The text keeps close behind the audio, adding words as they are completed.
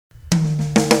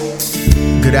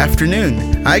Good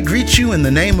afternoon. I greet you in the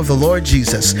name of the Lord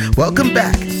Jesus. Welcome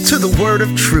back to the Word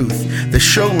of Truth, the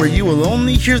show where you will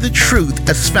only hear the truth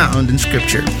as found in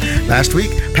Scripture. Last week,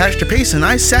 Pastor Pace and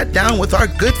I sat down with our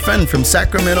good friend from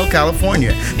Sacramento,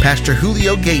 California, Pastor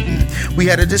Julio Gayton. We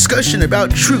had a discussion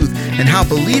about truth and how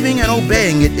believing and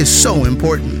obeying it is so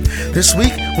important. This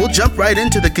week, we'll jump right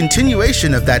into the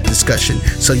continuation of that discussion,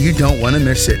 so you don't want to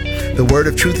miss it. The Word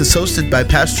of Truth is hosted by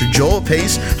Pastor Joel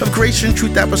Pace of Grace and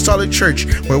Truth Apostolic Church,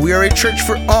 where we are a church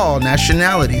for all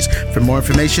nationalities. For more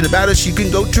information about us, you can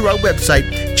go to our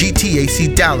website,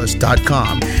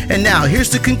 gtacdallas.com. And now,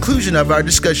 here's the conclusion of our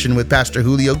discussion with Pastor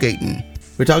Julio Gayton.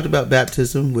 We talked about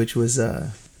baptism, which was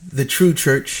the true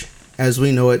church, as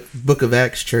we know it, Book of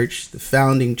Acts church, the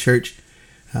founding church.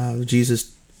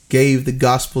 Jesus gave the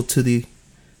gospel to the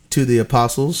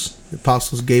apostles. The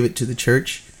apostles gave it to the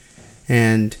church.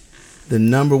 And the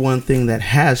number one thing that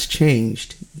has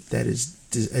changed, that is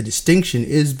a distinction,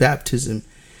 is baptism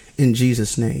in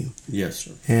Jesus' name. Yes,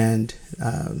 sir. And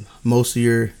most of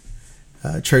your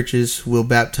churches will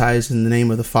baptize in the name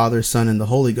of the Father, Son, and the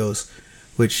Holy Ghost,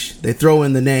 which they throw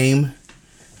in the name.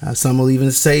 Some will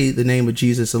even say the name of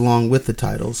Jesus along with the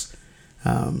titles.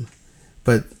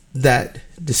 But that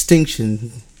distinction,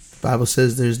 the Bible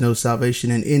says there's no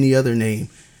salvation in any other name,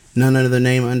 none other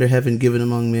name under heaven given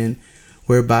among men,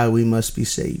 whereby we must be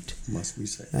saved. Must be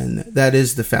saved. And that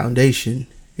is the foundation,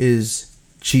 is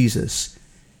Jesus.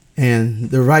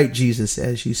 And the right Jesus,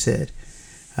 as you said.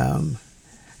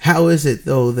 How is it,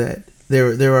 though, that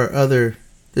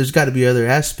there's got to be other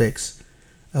aspects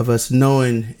of us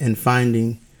knowing and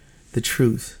finding the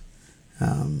truth?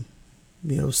 The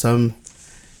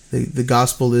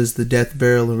gospel is the death,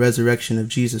 burial, and resurrection of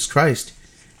Jesus Christ.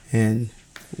 And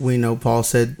we know Paul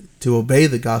said to obey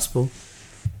the gospel,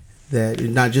 that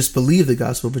not just believe the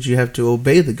gospel, but you have to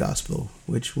obey the gospel,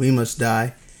 which we must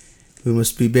die, we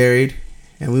must be buried,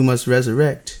 and we must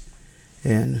resurrect.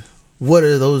 And what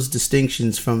are those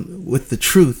distinctions with the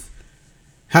truth?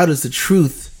 How does the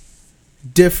truth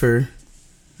differ?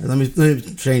 Let me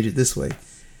change it this way.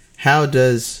 How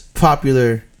does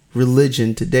popular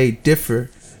religion today differ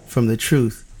from the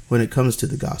truth when it comes to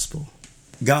the gospel?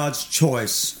 God's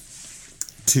choice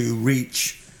to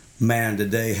reach man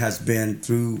today has been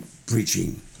through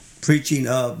preaching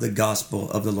of the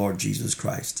gospel of the Lord Jesus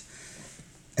Christ.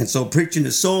 And so preaching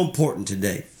is so important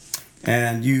today.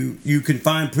 And you can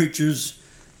find preachers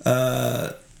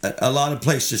a lot of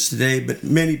places today, but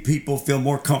many people feel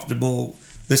more comfortable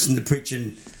listening to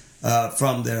preaching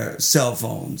from their cell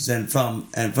phones and from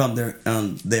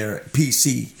their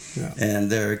PC and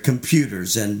their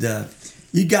computers. And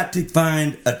you got to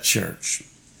find a church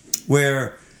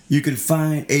where you can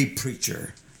find a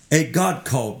preacher, a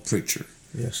God-called preacher.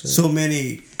 Yes, sir. So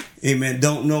many, amen,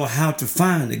 don't know how to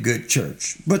find a good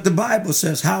church. But the Bible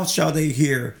says, how shall they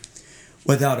hear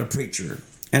without a preacher?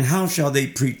 And how shall they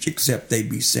preach except they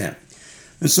be sent?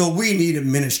 And so we need a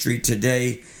ministry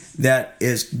today that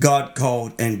is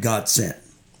God-called and God-sent.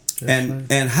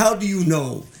 And how do you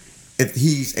know if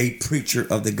he's a preacher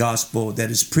of the gospel that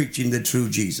is preaching the true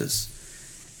Jesus?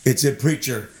 It's a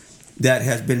preacher that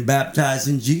has been baptized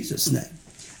in Jesus' name.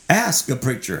 Ask a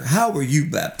preacher, how were you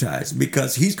baptized?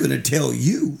 Because he's going to tell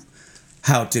you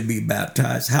how to be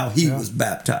baptized, how he was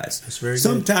baptized. That's very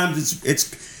Sometimes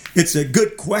it's a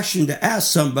good question to ask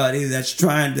somebody that's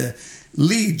trying to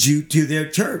lead you to their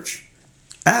church.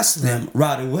 Ask them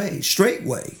right away,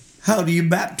 straightway, how do you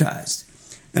baptize?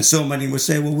 And so many will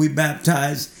say, well, we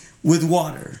baptize with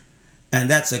water. And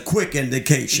that's a quick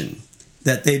indication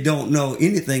that they don't know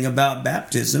anything about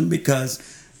baptism, because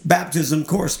baptism, of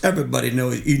course, everybody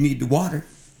knows you need the water.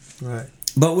 Right.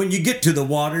 But when you get to the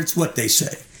water, it's what they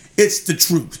say. It's the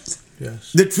truth.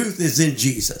 Yes. The truth is in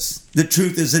Jesus. The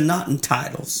truth is not in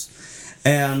titles.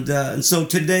 And so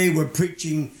today we're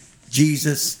preaching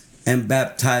Jesus and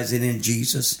baptizing in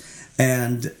Jesus.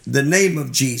 And the name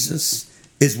of Jesus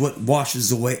is what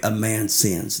washes away a man's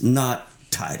sins, not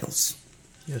titles.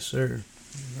 Yes, sir.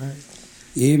 All right.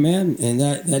 Amen. And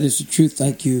that is the truth.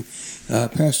 Thank you,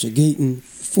 Pastor Gayton,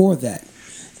 for that.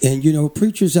 And,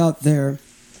 preachers out there,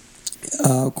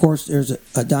 of course, there's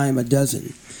a dime a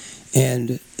dozen.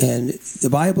 And the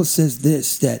Bible says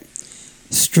this, that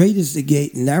straight is the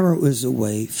gate, narrow is the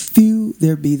way, few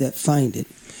there be that find it.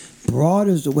 Broad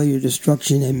is the way of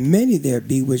destruction, and many there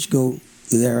be which go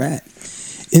thereat.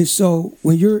 And so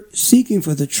when you're seeking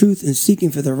for the truth and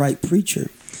seeking for the right preacher,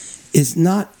 is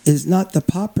not the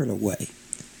popular way.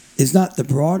 It's not the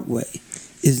broad way.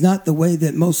 It's not the way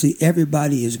that mostly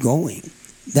everybody is going.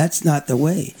 That's not the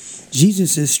way.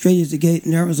 Jesus says, straight is the gate,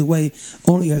 narrow is the way,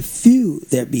 only a few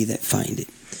there be that find it.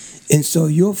 And so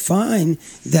you'll find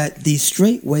that the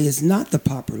straight way is not the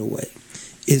popular way.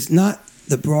 It's not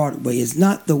the broad way. It's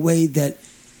not the way that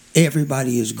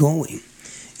everybody is going.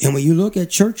 And when you look at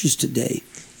churches today,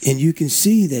 and you can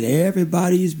see that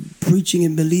everybody is preaching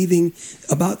and believing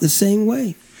about the same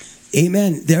way.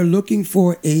 Amen. They're looking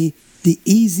for the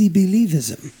easy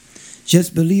believism.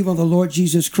 Just believe on the Lord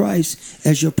Jesus Christ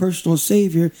as your personal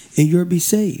Savior and you'll be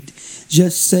saved.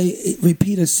 Just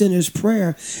repeat a sinner's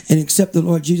prayer and accept the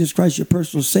Lord Jesus Christ, your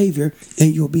personal Savior,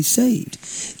 and you'll be saved.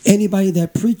 Anybody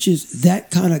that preaches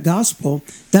that kind of gospel,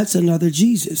 that's another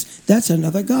Jesus. That's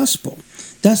another gospel.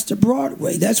 That's the broad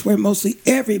way. That's where mostly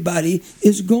everybody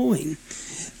is going.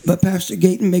 But Pastor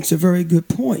Gayton makes a very good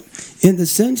point in the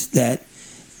sense that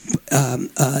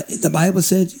the Bible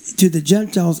said to the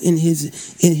Gentiles, in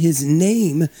his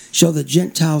name shall the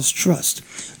Gentiles trust.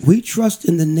 We trust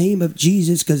in the name of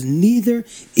Jesus because neither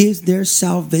is there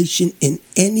salvation in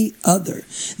any other.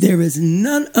 There is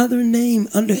none other name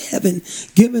under heaven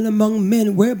given among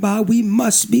men whereby we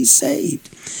must be saved.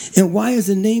 And why is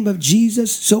the name of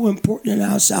Jesus so important in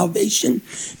our salvation?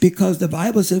 Because the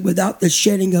Bible said without the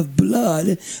shedding of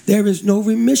blood, there is no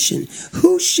remission.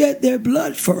 Who shed their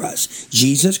blood for us?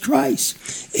 Jesus Christ.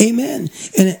 Amen.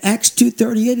 And in Acts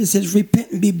 2:38 it says,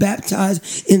 repent and be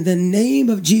baptized in the name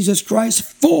of Jesus Christ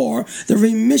for the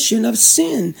remission of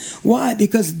sin. Why?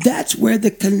 Because that's where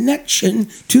the connection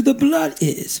to the blood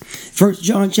is. 1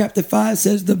 John chapter 5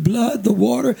 says the blood, the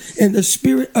water, and the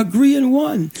Spirit agree in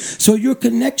one. So your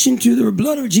connection to the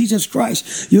blood of Jesus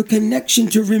Christ, your connection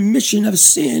to remission of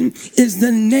sin is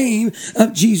the name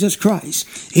of Jesus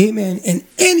Christ. Amen. And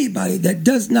anybody that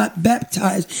does not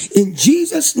baptize in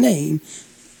Jesus' name,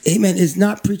 amen, is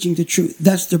not preaching the truth.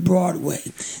 That's the broad way.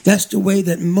 That's the way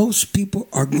that most people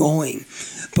are going.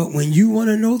 But when you want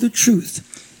to know the truth,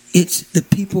 it's the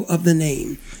people of the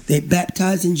name. They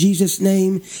baptize in Jesus'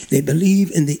 name. They believe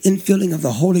in the infilling of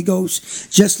the Holy Ghost.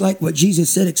 Just like what Jesus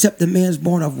said, except a man is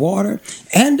born of water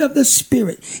and of the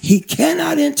Spirit, he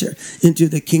cannot enter into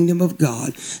the kingdom of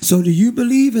God. So do you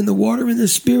believe in the water and the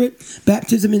Spirit,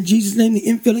 baptism in Jesus' name, the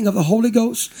infilling of the Holy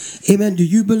Ghost? Amen. Do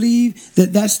you believe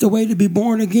that that's the way to be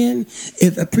born again?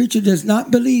 If a preacher does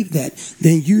not believe that,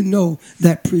 then you know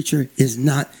that preacher is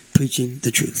not preaching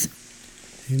the truth.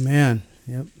 Amen.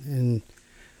 Yep. And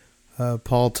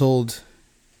Paul told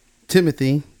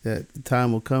Timothy that the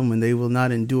time will come when they will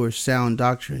not endure sound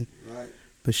doctrine, right,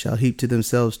 but shall heap to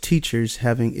themselves teachers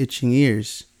having itching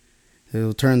ears. They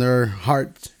will turn their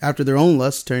hearts after their own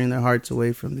lusts, turning their hearts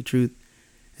away from the truth,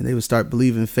 and they will start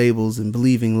believing fables and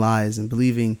believing lies and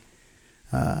believing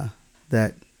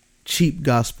that cheap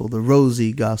gospel, the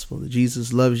rosy gospel, that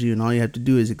Jesus loves you and all you have to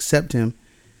do is accept him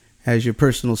as your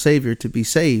personal Savior to be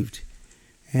saved.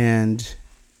 And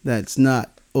that's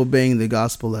not obeying the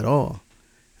gospel at all.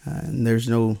 And there's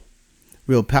no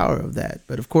real power of that.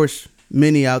 But of course,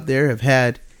 many out there have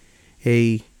had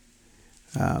a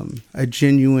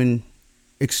genuine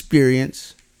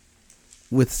experience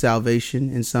with salvation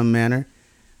in some manner.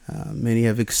 Many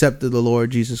have accepted the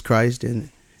Lord Jesus Christ and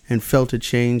felt a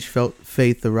change, felt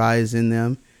faith arise in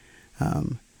them.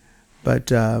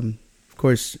 But of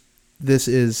course,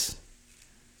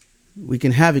 we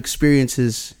can have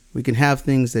experiences, we can have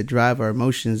things that drive our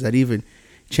emotions, that even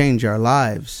change our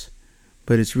lives.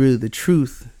 But it's really the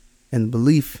truth and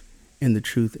belief in the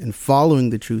truth and following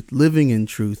the truth, living in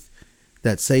truth,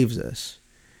 that saves us.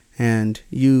 And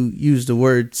you used the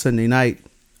word Sunday night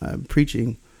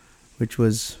preaching, which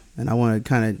was, and I want to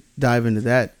kind of dive into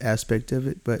that aspect of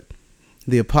it, but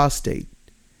the apostate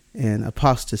and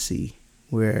apostasy,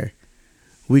 where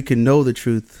we can know the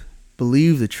truth,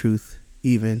 believe the truth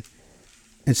even,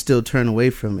 and still turn away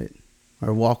from it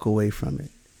or walk away from it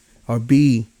or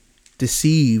be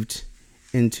deceived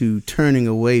into turning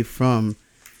away from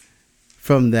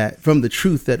the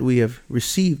truth that we have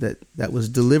received, that was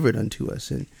delivered unto us.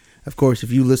 And of course,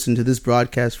 if you listen to this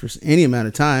broadcast for any amount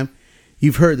of time,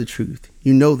 you've heard the truth.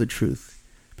 You know the truth.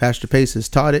 Pastor Pace has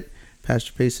taught it.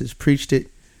 Pastor Pace has preached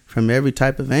it from every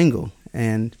type of angle.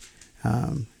 And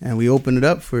we open it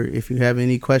up for, if you have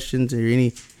any questions or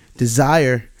any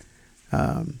desire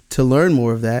to learn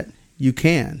more of that, you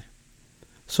can.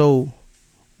 So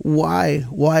why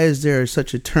is there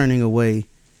such a turning away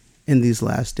in these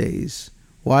last days?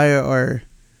 Why are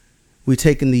we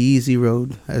taking the easy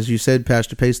road, as you said,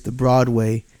 Pastor Pace, the broad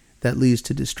way that leads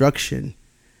to destruction,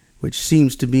 which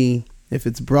seems to be, if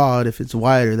it's broad, if it's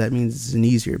wider, that means it's an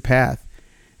easier path.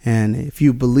 And if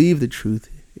you believe the truth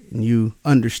and you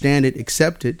understand it,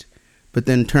 accept it, but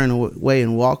then turn away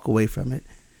and walk away from it,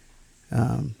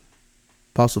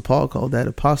 Apostle Paul called that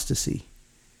apostasy.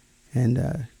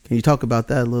 And Can you talk about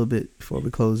that a little bit before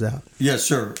we close out? Yes,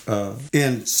 sir.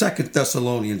 In 2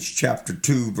 Thessalonians chapter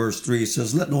 2, verse 3, it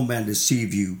says, "Let no man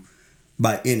deceive you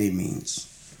by any means.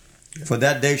 For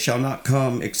that day shall not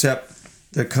come except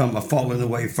there come a falling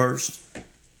away first,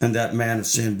 and that man of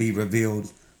sin be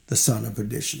revealed, the son of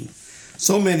perdition."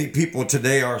 So many people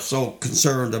today are so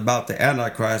concerned about the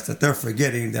Antichrist that they're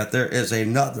forgetting that there is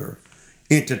another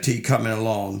entity coming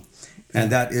along, and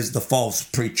that is the false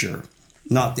preacher.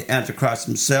 Not the Antichrist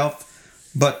himself,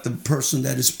 but the person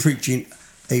that is preaching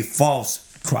a false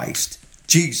Christ,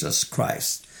 Jesus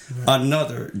Christ,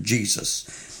 another Jesus.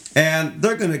 And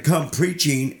they're going to come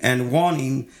preaching and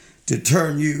wanting to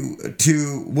turn you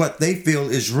to what they feel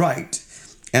is right.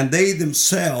 And they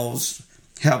themselves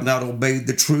have not obeyed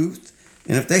the truth.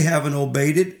 And if they haven't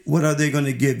obeyed it, what are they going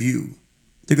to give you?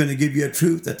 They're going to give you a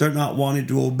truth that they're not wanting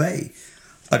to obey,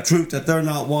 a truth that they're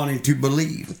not wanting to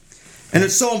believe. And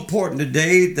it's so important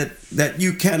today that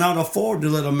you cannot afford to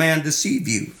let a man deceive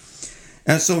you.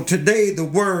 And so today the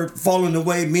word falling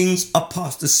away means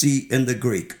apostasy in the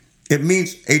Greek. It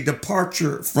means a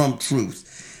departure from truth.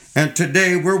 And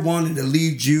today we're wanting to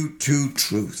lead you to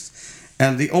truth.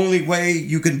 And the only way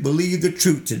you can believe the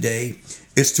truth today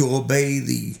is to obey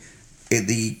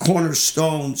the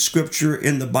cornerstone scripture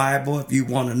in the Bible. If you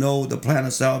want to know the plan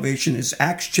of salvation, is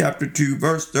Acts chapter 2,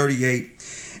 verse 38.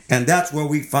 And that's where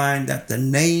we find that the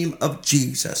name of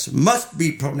Jesus must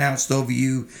be pronounced over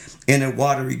you in a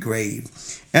watery grave.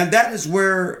 And that is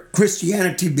where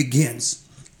Christianity begins.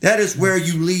 That is where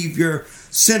you leave your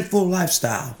sinful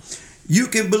lifestyle. You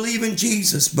can believe in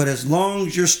Jesus, but as long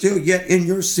as you're still yet in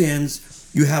your sins,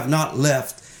 you have not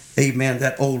left, amen,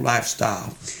 that old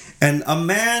lifestyle. And a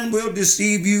man will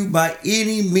deceive you by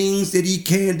any means that he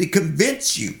can to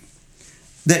convince you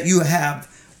that you have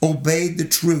obeyed the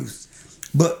truth.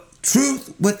 But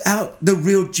truth without the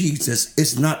real Jesus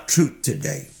is not truth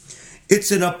today. It's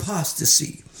an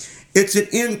apostasy. It's an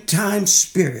end-time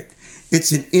spirit.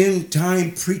 It's an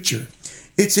end-time preacher.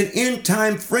 It's an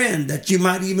end-time friend that you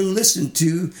might even listen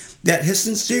to that is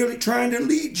sincerely trying to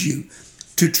lead you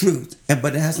to truth,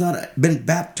 but it has not been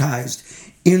baptized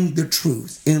in the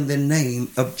truth, in the name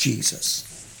of Jesus.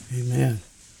 Amen.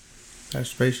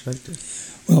 Pastor Pace, like this.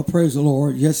 Well, praise the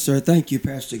Lord. Yes, sir. Thank you,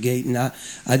 Pastor Gayton. I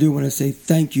do want to say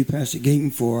thank you, Pastor Gayton,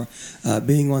 for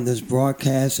being on this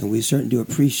broadcast, and we certainly do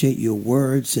appreciate your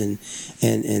words and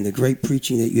the great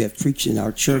preaching that you have preached in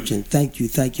our church. And thank you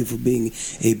for being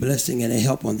a blessing and a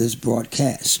help on this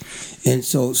broadcast. And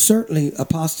so, certainly,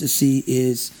 apostasy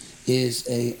is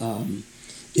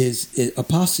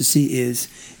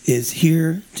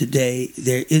here today.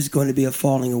 There is going to be a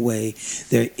falling away.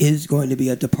 There is going to be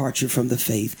a departure from the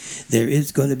faith. There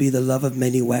is going to be the love of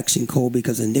many waxing cold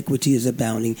because iniquity is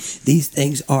abounding. These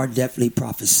things are definitely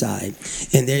prophesied.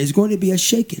 And there is going to be a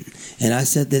shaking. And I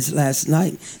said this last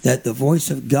night, that the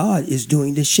voice of God is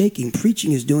doing the shaking.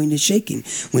 Preaching is doing the shaking.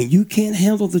 When you can't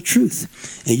handle the truth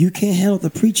and you can't handle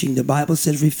the preaching, the Bible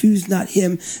says, refuse not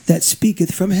him that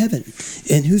speaketh from heaven.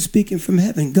 And who's speaking from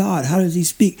heaven? God. How does he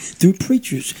speak? Through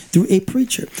preachers, through a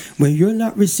preacher. When you're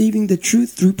not receiving the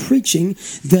truth through preaching,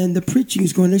 then the preaching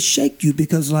is going to shake you,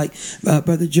 because like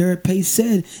Brother Jared Pace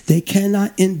said, they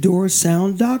cannot endure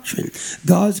sound doctrine.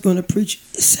 God's going to preach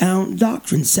sound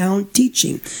doctrine, sound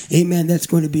teaching. Amen. That's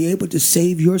going to be able to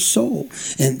save your soul.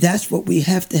 And that's what we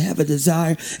have to have a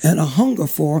desire and a hunger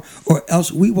for, or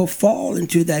else we will fall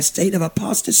into that state of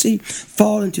apostasy,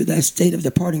 fall into that state of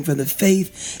departing from the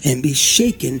faith, and be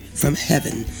shaken from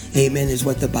heaven. Amen, is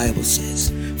what the Bible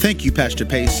says. Thank you, Pastor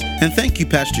Pace, and thank you,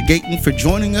 Pastor Gayton, for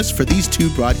joining us for these two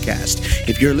broadcasts.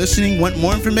 If you're listening, want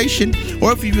more information,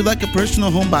 or if you would like a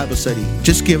personal home Bible study,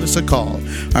 just give us a call.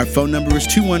 Our phone number is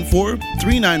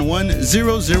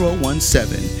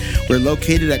 214-391-0017. We're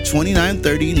located at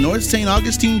 2930 North St.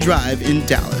 Augustine Drive in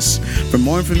Dallas. For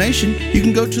more information, you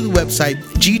can go to the website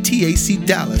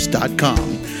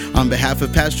gtacdallas.com. On behalf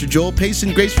of Pastor Joel Pace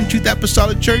and Grace from Truth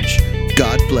Apostolic Church,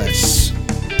 God bless.